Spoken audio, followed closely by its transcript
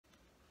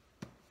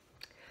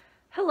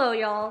Hello,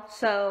 y'all.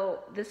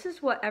 So this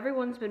is what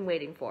everyone's been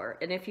waiting for.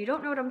 And if you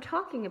don't know what I'm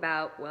talking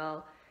about,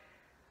 well,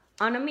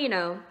 on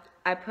Amino,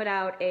 I put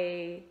out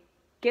a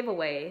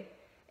giveaway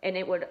and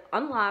it would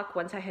unlock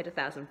once I hit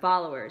 1,000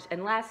 followers.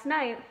 And last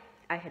night,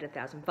 I hit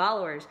 1,000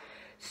 followers.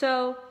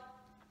 So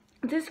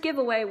this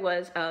giveaway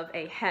was of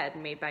a head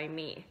made by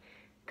me.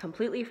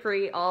 Completely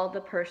free. All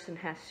the person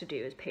has to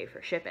do is pay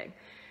for shipping.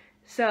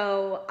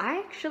 So I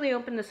actually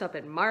opened this up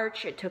in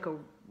March. It took a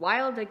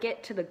while to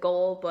get to the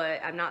goal, but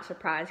I'm not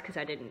surprised because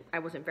I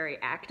wasn't very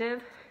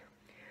active.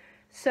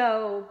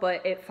 So,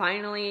 but it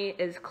finally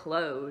is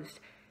closed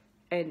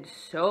and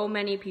so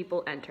many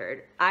people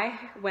entered. I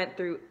went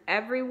through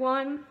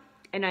everyone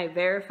and I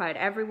verified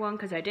everyone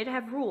because I did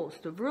have rules.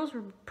 The rules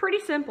were pretty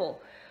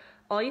simple.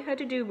 All you had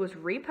to do was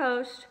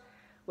repost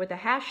with a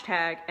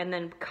hashtag and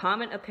then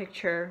comment a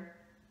picture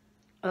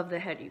of the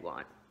head you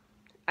want.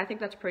 I think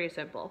that's pretty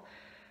simple.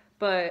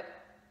 But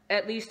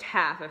at least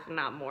half, if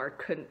not more,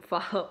 couldn't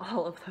follow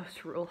all of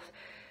those rules.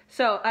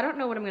 So I don't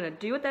know what I'm gonna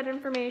do with that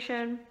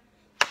information.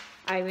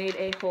 I made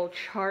a whole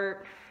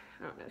chart.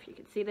 I don't know if you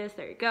can see this,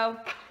 there you go.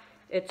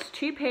 It's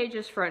 2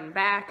 pages front and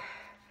back.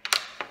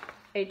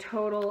 A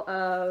total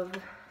of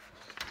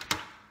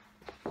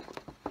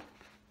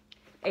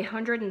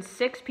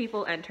 106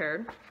 people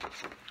entered,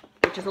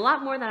 which is a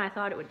lot more than I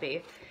thought it would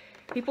be.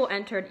 People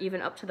entered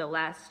even up to the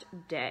last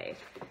day.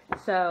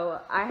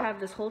 So I have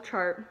this whole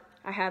chart.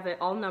 I have it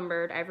all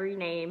numbered. Every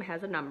name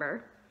has a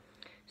number.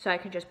 So I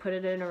can just put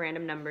it in a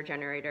random number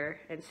generator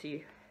and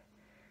see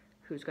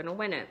who's gonna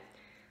win it.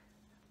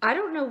 I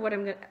don't know what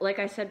I'm gonna, like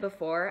I said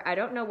before, I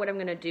don't know what I'm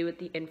gonna do with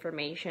the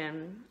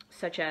information,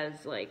 such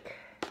as like,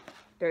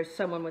 there's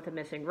someone with a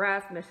missing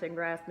ref,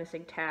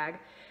 missing tag.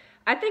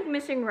 I think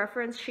missing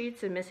reference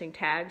sheets and missing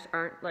tags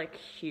aren't like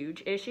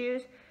huge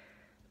issues.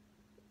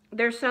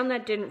 There's some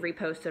that didn't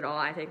repost at all.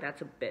 I think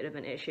that's a bit of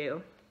an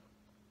issue.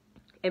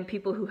 And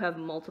people who have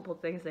multiple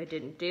things they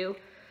didn't do.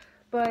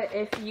 But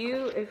if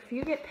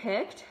you get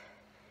picked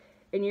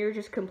and you're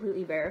just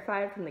completely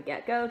verified from the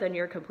get-go, then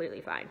you're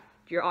completely fine.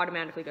 You're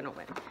automatically gonna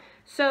win.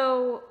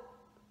 So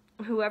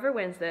whoever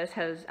wins this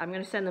I'm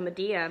gonna send them a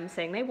DM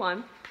saying they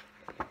won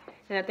and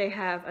that they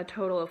have a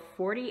total of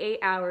 48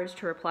 hours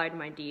to reply to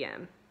my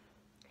DM.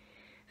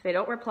 If they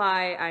don't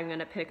reply, I'm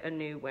gonna pick a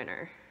new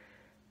winner.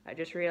 I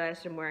just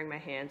realized I'm wearing my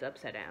hands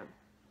upside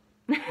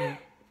down.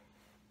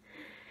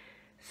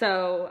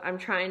 So I'm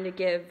trying to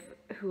give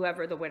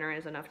whoever the winner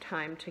is enough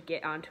time to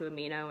get onto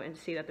Amino and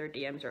see that their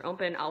DMs are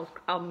open.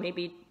 I'll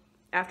maybe,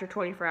 after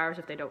 24 hours,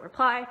 if they don't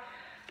reply,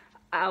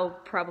 I'll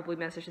probably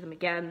message them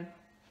again.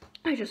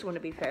 I just want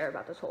to be fair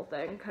about this whole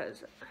thing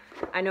because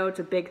I know it's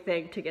a big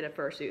thing to get a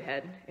fursuit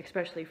head,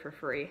 especially for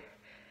free,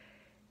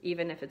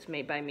 even if it's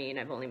made by me and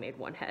I've only made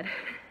one head.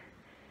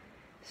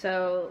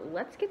 So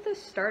let's get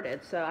this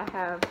started. So I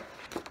have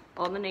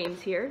all the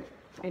names here.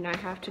 And I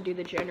have to do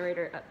the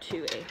generator up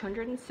to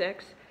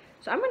 106.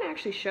 So I'm going to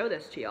actually show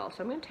this to y'all. So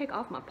I'm going to take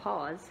off my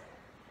paws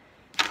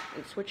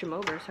and switch them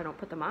over so I don't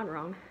put them on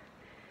wrong.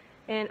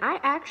 And I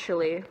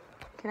actually,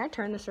 can I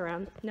turn this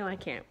around? No, I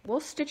can't. We'll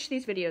stitch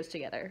these videos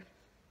together.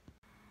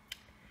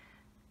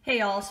 Hey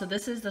y'all, so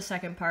this is the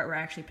second part where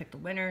I actually picked the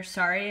winner.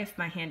 Sorry if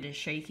my hand is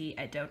shaky.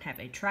 I don't have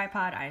a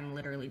tripod. I'm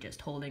literally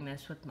just holding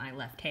this with my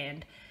left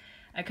hand.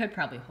 I could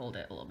probably hold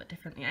it a little bit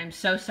differently. I'm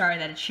so sorry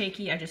that it's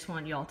shaky. I just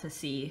want y'all to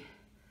see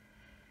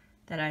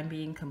that I'm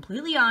being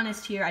completely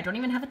honest here. I don't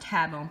even have a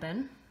tab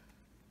open.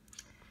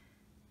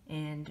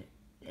 And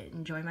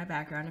enjoy my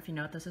background. If you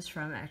know what this is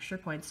from, extra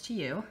points to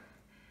you.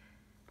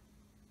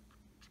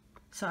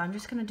 So I'm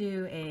just gonna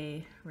do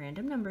a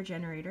random number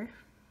generator.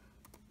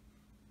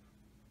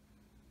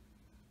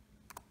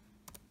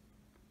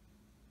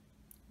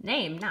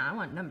 Name? Nah, I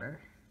want number.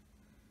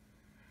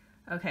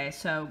 Okay,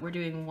 so we're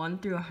doing 1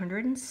 through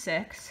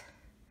 106.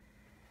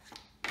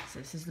 So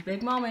this is the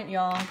big moment,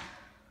 y'all.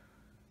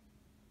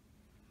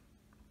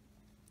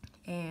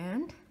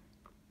 And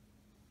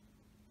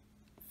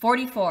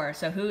 44.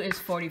 So who is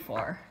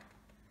 44?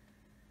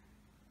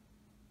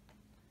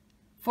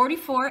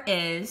 44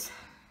 is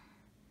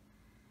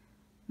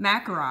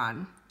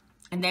Macaron,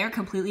 and they are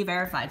completely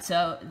verified.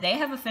 So they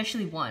have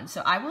officially won.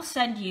 So I will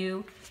send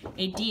you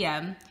a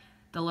DM,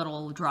 the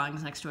little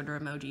drawings next to it are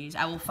emojis.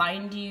 I will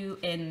find you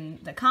in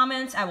the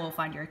comments. I will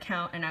find your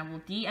account and I will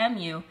DM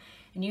you.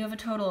 And you have a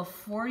total of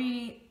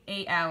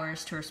 48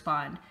 hours to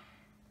respond.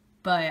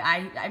 But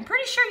I'm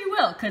pretty sure you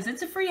will, because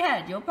it's a free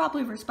head. You'll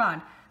probably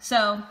respond.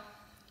 So,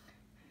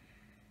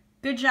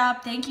 good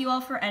job. Thank you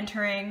all for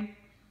entering.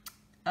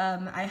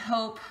 I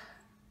hope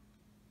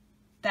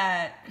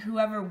that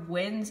whoever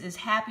wins is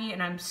happy,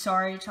 and I'm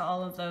sorry to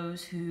all of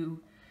those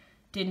who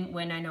didn't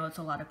win. I know it's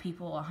a lot of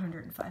people,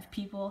 105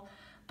 people.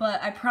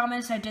 But I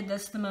promise I did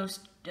this the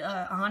most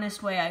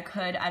honest way I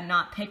could. I'm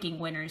not picking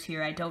winners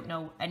here. I don't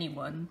know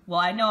anyone.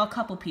 Well, I know a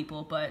couple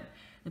people, but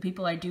the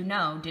people I do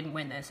know didn't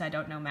win this. I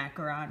don't know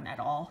Macaron at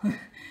all.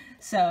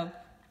 So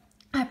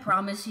I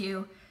promise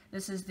you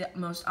this is the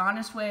most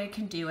honest way I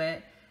can do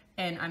it.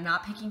 And I'm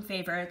not picking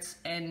favorites.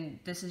 And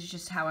this is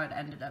just how it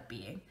ended up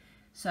being.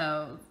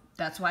 So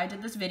That's why I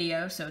did this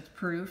video, so it's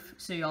proof.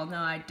 So you all know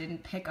I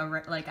didn't pick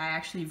I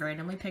actually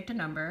randomly picked a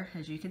number.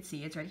 As you can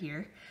see, it's right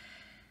here.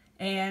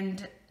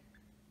 And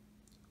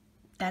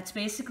that's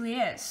basically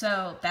it.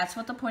 So that's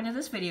what the point of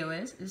this video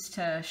is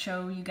to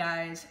show you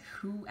guys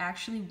who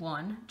actually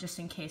won, just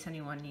in case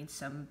anyone needs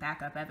some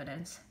backup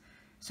evidence.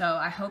 So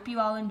I hope you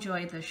all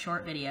enjoyed this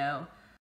short video.